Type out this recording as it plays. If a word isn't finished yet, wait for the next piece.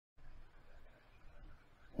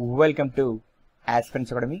Welcome to Appsc And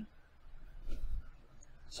Tspsc.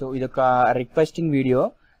 So ఇదొక requesting video.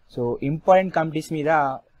 So important committees మీద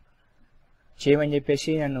చేయమని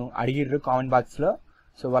చెప్పేసి నన్ను అడిగిర్రు కామెంట్ బాక్స్లో.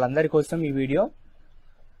 సో వాళ్ళందరి కోసం ఈ వీడియో.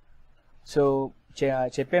 సో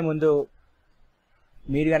చెప్పే ముందు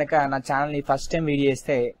మీరు కనుక నా ఛానల్ని ఫస్ట్ టైం వీడియో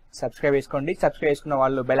చేస్తే సబ్స్క్రైబ్ చేసుకోండి. సబ్స్క్రైబ్ చేసుకున్న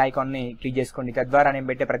వాళ్ళు బెల్ ఐకాన్ని క్లిక్ చేసుకోండి. తద్వారా నేను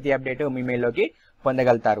పెట్టే ప్రతి అప్డేట్ మీ మెయిల్లోకి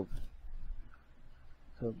పొందగలుగుతారు.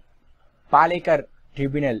 సో పాలేకర్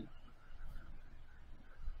ట్రిబ్యునల్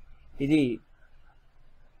ఇది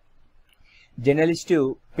జర్నలిస్టు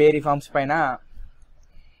పే రిఫార్మ్స్ పైన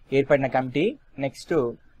ఏర్పడిన committee. Next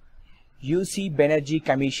UC Banerjee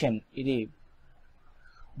commission, ఇది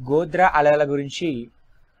గోద్రా అలల గురించి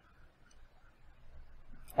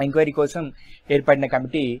ఎంక్వైరీ కోసం ఏర్పడిన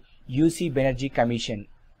committee UC Banerjee commission.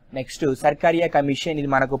 Next Sarkaria commission,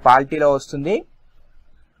 ఇది మనకు పాలిటీలో వస్తుంది.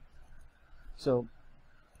 సో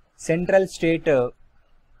సెంట్రల్ స్టేట్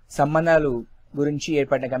సంబంధాలు గురించి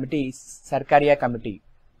ఏర్పడిన committee Sarkaria committee.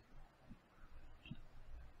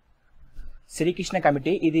 Srikrishna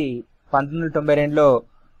committee, ఇది 1992లో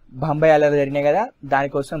బొంబాయి అల్లర్లు జరిగినాయి కదా,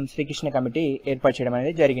 దానికోసం శ్రీకృష్ణ కమిటీ ఏర్పాటు చేయడం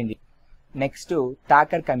అనేది జరిగింది. నెక్స్ట్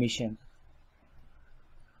ఠాకర్ కమిషన్,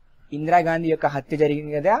 ఇందిరాగాంధీ యొక్క హత్య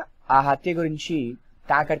జరిగింది కదా, ఆ హత్య గురించి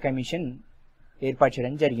ఠాకర్ కమిషన్ ఏర్పాటు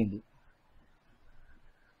చేయడం జరిగింది.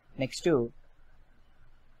 Next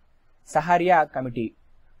Sahariya committee.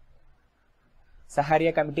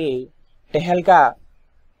 Sahariya committee Tehelka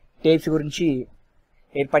tapes గురించి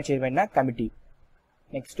ఏర్పాటు చేయబడిన committee.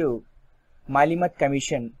 Next మాలిమత్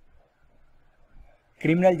commission,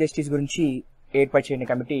 criminal justice గురించి ఏర్పాటు చేయబడిన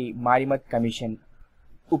committee మాలిమత్ commission.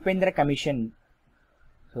 Upendra commission,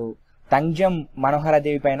 so తంగ్జమ్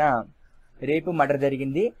మనోహరదేవి పైన రేపు మర్డర్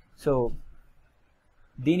జరిగింది. సో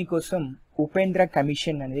దీనికోసం ఉపేంద్ర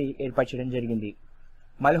కమిషన్ అనేది ఏర్పాటు చేయడం జరిగింది.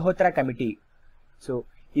 మల్హోత్రా కమిటీ, సో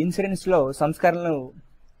ఇన్సూరెన్స్లో సంస్కరణలు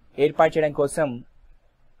ఏర్పాటు చేయడం కోసం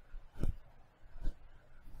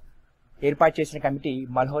ఏర్పాటు చేసిన కమిటీ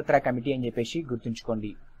మల్హోత్రా కమిటీ అని చెప్పేసి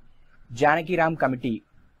గుర్తుంచుకోండి. జానకీరామ్ కమిటీ,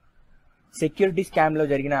 సెక్యూరిటీ స్కామ్లో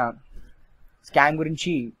జరిగిన స్కామ్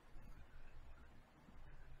గురించి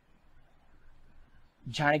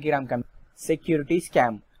Janakiram committee, security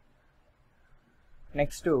scam.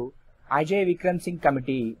 Next Ajay Vikram Singh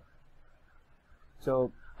committee, so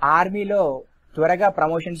ఆర్మీలో త్వరగా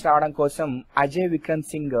ప్రమోషన్స్ రావడం కోసం అజయ్ విక్రమ్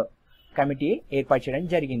సింగ్ కమిటీ ఏర్పాటు చేయడం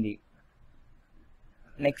జరిగింది.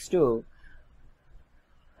 నెక్స్ట్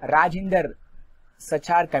రాజేందర్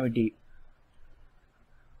సచార్ కమిటీ,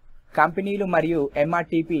 కంపెనీలు మరియు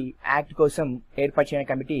ఎంఆర్టీపీ యాక్ట్ కోసం ఏర్పాటు చేయన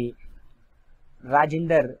committee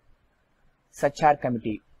Rajender Sachar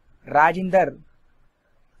committee. Rajender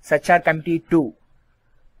Sachar committee 2,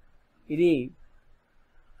 ఇది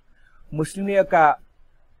ముస్లింల యొక్క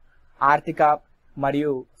ఆర్థిక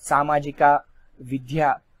మరియు సామాజిక విద్య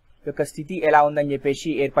యొక్క స్థితి ఎలా ఉందని చెప్పేసి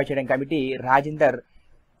ఏర్పాటు చేయడం కమిటీ రాజేందర్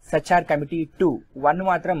సచార్ కమిటీ 2. 1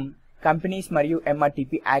 మాత్రం కంపెనీస్ మరియు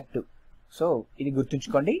ఎంఆర్టీపీ యాక్ట్. సో ఇది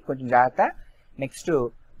గుర్తుంచుకోండి, కొంచెం జాగ్రత్త. నెక్స్ట్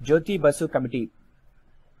జ్యోతి బసు కమిటీ,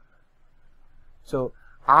 సో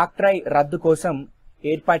ఆక్ట్రై రద్దు కోసం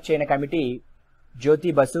ఏర్పాటు చేయన కమిటీ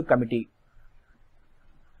జ్యోతి bus committee.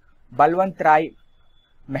 Balwant Roy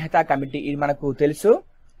Mehta committee, ఇది మనకు తెలుసు.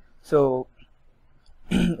 సో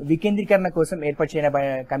వికేంద్రీకరణ కోసం ఏర్పాటు చేయన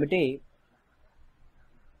committee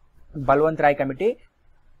Balwant Roy committee.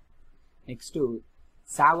 Next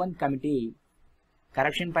Sawant committee,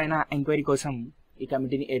 corruption పైన ఎంక్వైరీ కోసం ఈ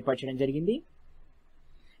కమిటీని ఏర్పాటు చేయడం జరిగింది.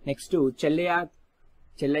 Next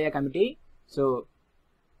Chelliah committee, so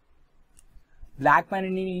black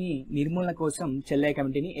money నిర్మూలన కోసం చెల్లయ్య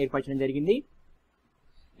కమిటీని ఏర్పాటు చేయడం జరిగింది.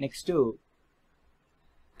 నెక్స్ట్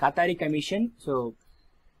ఖతారీ కమిషన్, సో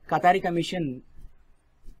ఖతారీ కమిషన్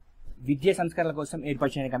విద్యా సంస్కరణల కోసం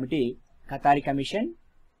ఏర్పాటు చేయన కమిటీ ఖతారీ కమిషన్.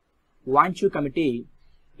 వాంచు కమిటీ,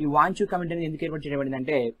 ఈ వాంచు కమిటీ అనేది ఎందుకు ఏర్పాటు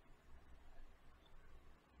చేయబడిందంటే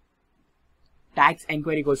ట్యాక్స్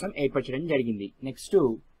ఎంక్వైరీ కోసం ఏర్పాటు చేయడం జరిగింది. Next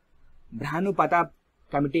Bhanu Pratap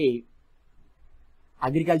committee,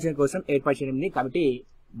 agriculture కోసం ఏర్పాటు చేయడం కమిటీ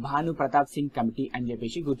భాను ప్రతాప్ సింగ్ కమిటీ అని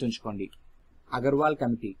చెప్పేసి గుర్తుంచుకోండి. Agarwal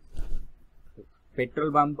committee,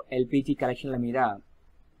 petrol bunk LPG కలెక్షన్ల మీద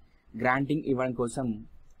గ్రాంటింగ్ ఇవ్వడం కోసం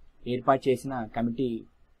ఏర్పాటు చేసిన committee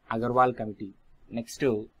Agarwal committee. Next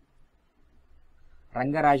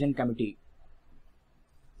Rangarajan committee,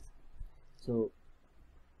 so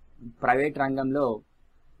private రంగంలో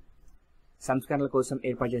సంస్కరణల కోసం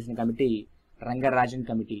ఏర్పాటు చేసిన కమిటీ రంగరాజన్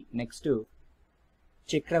కమిటీ. నెక్స్ట్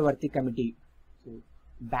చక్రవర్తి కమిటీ, సో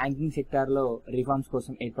బ్యాంకింగ్ సెక్టార్లో రిఫార్మ్స్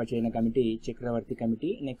కోసం ఏర్పాటు చేసిన కమిటీ చక్రవర్తి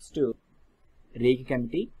కమిటీ. నెక్స్ట్ రేగి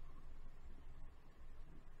కమిటీ,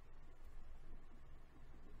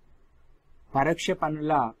 పరోక్ష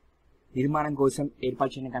పన్నుల నిర్మాణం కోసం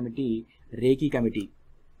ఏర్పాటు చేసిన కమిటీ రేఖీ కమిటీ.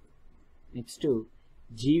 నెక్స్ట్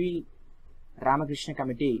జీవి రామకృష్ణ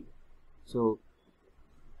కమిటీ. సో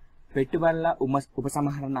పెట్టుబడుల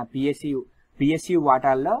ఉపసంహరణ పిఎస్యు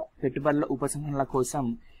వాటాల్లో పెట్టుబడుల ఉపసంహరణ కోసం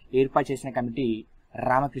ఏర్పాటు చేసిన committee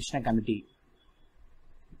Ramakrishna committee.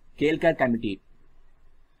 Kelkar committee.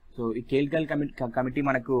 So ఈ కేల్కర్ కమిటీ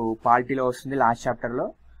మనకు పాలిటీలో వస్తుంది లాస్ట్ చాప్టర్లో.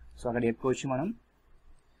 సో అక్కడ చెప్పుకోవచ్చు మనం.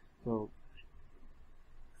 సో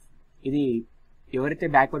ఇది ఎవరైతే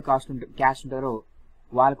బ్యాక్వర్డ్ క్యాస్ట్ ఉంటారో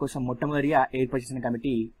వాళ్ళ కోసం మొట్టమొదటిగా ఏర్పాటు చేసిన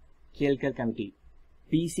committee Kelkar committee.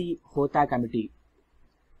 PC హోతా committee.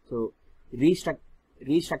 So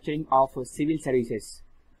restructuring of civil services.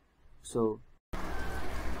 So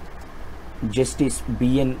justice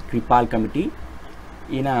B N Kripal committee.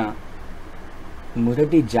 ఈయన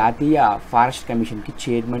మొదటి జాతీయ ఫారెస్ట్ కమిషన్కి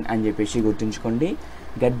చైర్మన్ అని చెప్పేసి గుర్తుంచుకోండి.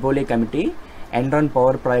 గడ్బోలే కమిటీ ఎన్రాన్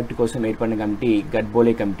పవర్ ప్రాజెక్టు కోసం ఏర్పడిన కమిటీ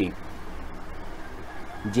గడ్బోలే కమిటీ.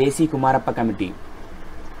 జేసీ కుమారప్ప కమిటీ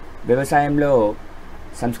వ్యవసాయంలో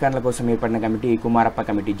సంస్కరణల కోసం ఏర్పడిన కమిటీ కుమారప్ప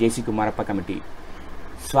కమిటీ, జేసీ Kumarappa committee.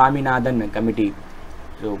 Swaminathan committee.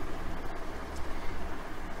 So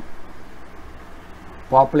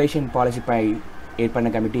population పాలసీపై ఏర్పడిన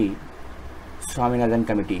committee Swaminathan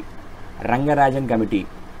committee. Rangarajan committee.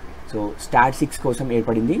 So statistics కోసం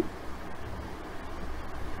ఏర్పడింది.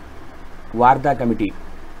 Wardha committee.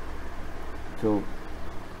 So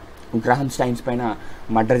Graham stains పైన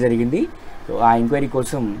మర్డర్ జరిగింది. సో ఆ ఎంక్వైరీ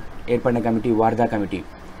కోసం ఏర్పడిన committee Wardha committee.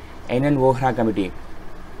 NN Vohra committee.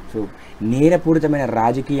 So నేరపూరితమైన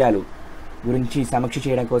రాజకీయాలు గురించి సమీక్ష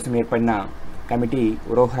చేయడం కోసం ఏర్పడిన committee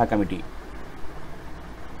Vohra committee.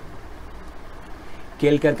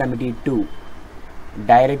 Kelkar committee 2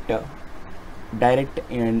 direct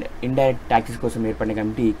and indirect taxes కోసం ఏర్పడిన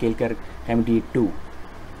committee Kelkar committee 2.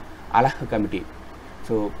 అలహ్ committee.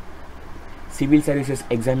 So civil services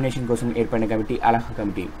examination కోసం ఏర్పడిన committee అలహ్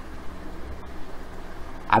committee.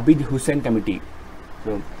 Abid Hussain committee.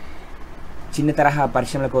 So చిన్న తరహా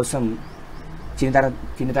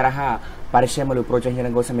పరిశ్రమలు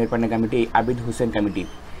ప్రోత్సహించడం కోసం ఏర్పడిన committee Abid Hussain committee.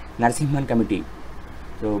 Narasimhan committee.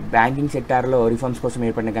 So banking సెక్టార్లో రిఫార్మ్స్ కోసం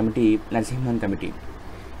ఏర్పడిన committee Narasimhan committee.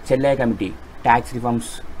 Chelliah committee tax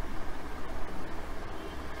reforms.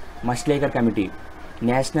 మస్లేకర్ committee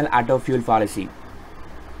national auto fuel policy.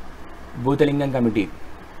 భూతలింగం committee.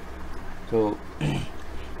 So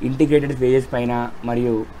integrated wages పైన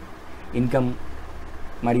మరియు ఇన్కమ్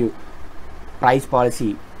మరియు ప్రైస్ పాలసీ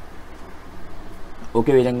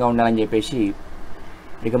ఒకే విధంగా ఉండాలని చెప్పేసి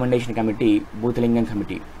recommendation committee భూతలింగం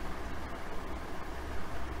committee.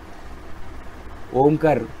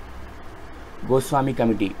 Omkar Goswami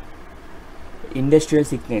committee. Industrial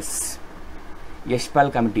sickness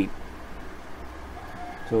Yashpal committee.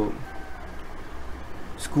 So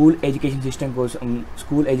school education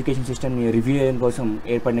సిస్టమ్ని రివ్యూ చేయడం కోసం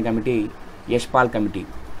ఏర్పడిన committee Yashpal committee.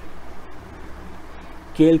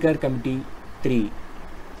 Kelkar committee 3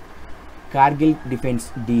 Kargil defence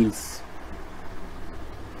deals.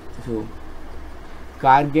 So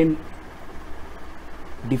Kargil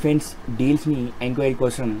defence డీల్స్ని enquiry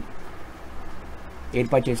కోసం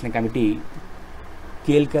ఏర్పాటు చేసిన committee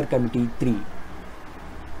Kelkar committee 3.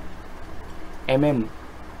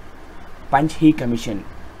 పంచ్హీ commission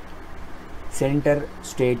centre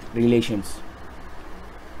state relations.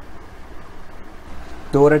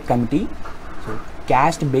 Thorat committee. So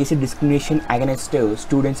caste based discrimination against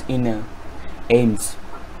students in aims.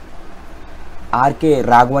 RK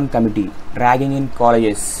Raghavan committee ragging in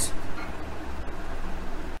colleges.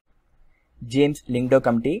 James Lyngdoh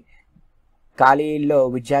committee కాలేజీల్లో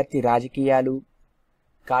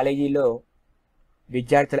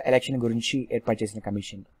విద్యార్థుల election గురించి ఏర్పాటు చేసిన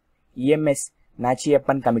commission. EMS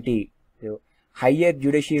నాచియప్పన్ committee higher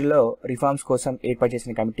జ్యుడిషియరీలో reforms కోసం ఏర్పాటు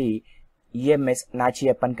చేసిన committee EMS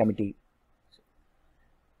నాచియప్పన్ committee.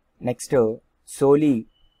 Next solely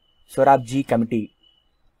Sorabji committee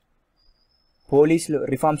పోలీసులు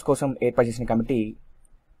reforms కోసం ఏర్పాటు చేసిన కమిటీ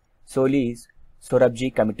సోలీ సొరాబ్జీ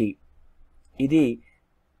కమిటీ. ఇది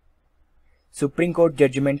సుప్రీంకోర్టు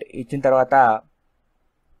జడ్జిమెంట్ ఇచ్చిన తర్వాత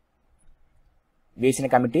వేసిన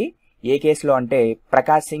కమిటీ. ఏ కేసులో అంటే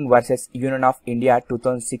Prakash Singh versus union of India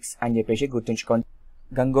 2006 అని చెప్పేసి గుర్తుంచుకోండి.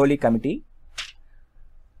 గంగోలీ కమిటీ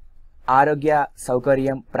ఆరోగ్య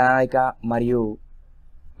సౌకర్యం ప్రణాళిక మరియు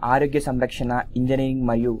ఆరోగ్య సంరక్షణ ఇంజనీరింగ్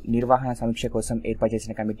మరియు నిర్వహణ సమీక్ష కోసం ఏర్పాటు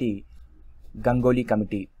చేసిన committee Ganguly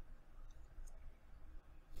committee.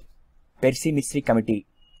 Percy Mistry committee.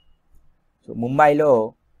 So ముంబైలో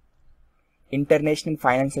ఇంటర్నేషనల్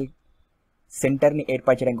ఫైనాన్షియల్ సెంటర్ని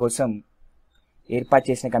ఏర్పాటు చేయడం కోసం ఏర్పాటు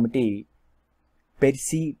చేసిన కమిటీ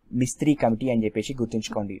పెర్సీ మిస్త్రీ కమిటీ అని చెప్పేసి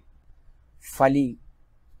గుర్తుంచుకోండి. ఫలి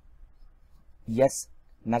ఎస్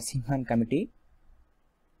నరసింహన్ కమిటీ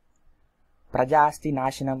ప్రజా ఆస్తి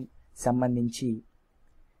నాశనం సంబంధించి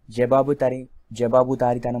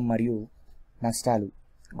జవాబుదారీతనం మరియు నష్టాలు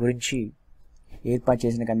గురించి ఏర్పాటు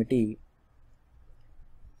చేసిన కమిటీ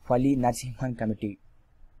ఫలి Narasimhan committee.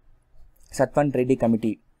 Satwant Reddy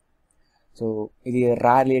committee, so ఇది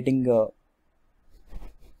రా రిలేటింగ్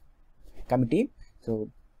కమిటీ. సో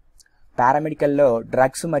పారామెడికల్లో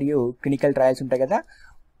డ్రగ్స్ మరియు క్లినికల్ ట్రయల్స్ ఉంటాయి కదా,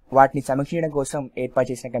 వాటిని సమీక్షించడం కోసం ఏర్పాటు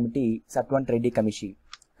చేసిన committee Satwant Reddy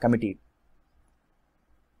committee.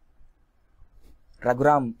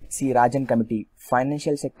 Raghuram C Rajan committee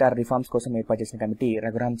financial sector reforms కోసం ఏర్పాటు చేసిన committee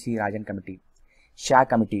Raghuram C Rajan committee. Shah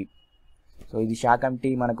committee, so ఇది షా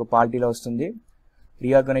కమిటీ మనకు పాలిటీలో వస్తుంది.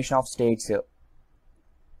 Reorganisation of states.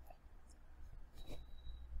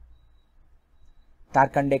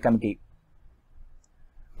 తార్కండే committee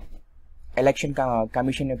election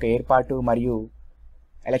commission యొక్క ఏర్పాటు మరియు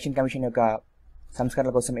ఎలక్షన్ కమిషన్ యొక్క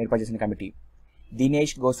సంస్కరణల కోసం ఏర్పాటు చేసిన committee.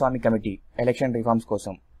 Dinesh Goswami committee election reforms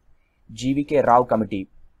కోసం. జీవికే రావ్ కమిటీ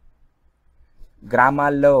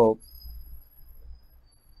గ్రామాల్లో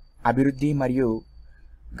అభివృద్ధి మరియు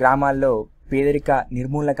గ్రామాల్లో పేదరిక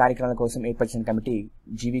నిర్మూలన కార్యక్రమాల కోసం ఏర్పరిచిన committee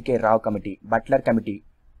జీవికే Rao committee. Butler committee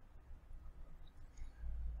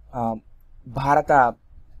భారత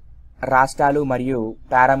రాష్ట్రాలు మరియు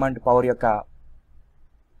పారామౌంట్ పవర్ యొక్క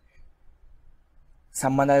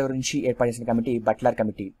సంబంధాల గురించి ఏర్పాటు చేసిన committee Butler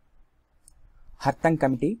committee. హర్తంగ్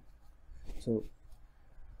committee, so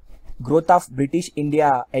growth of British India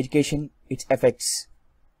education its effects.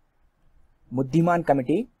 ముద్దిమాన్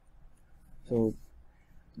committee, so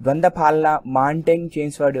ద్వంద్వ పాలన మాంటైన్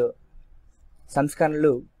చేన్స్వర్డ్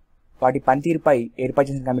సంస్కరణలు వాటి పనితీరుపై ఏర్పాటు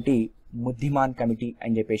చేసిన కమిటీ ముద్దిమాన్ కమిటీ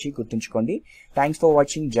అని చెప్పేసి గుర్తుంచుకోండి. Thanks for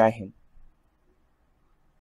watching. జై హింద్.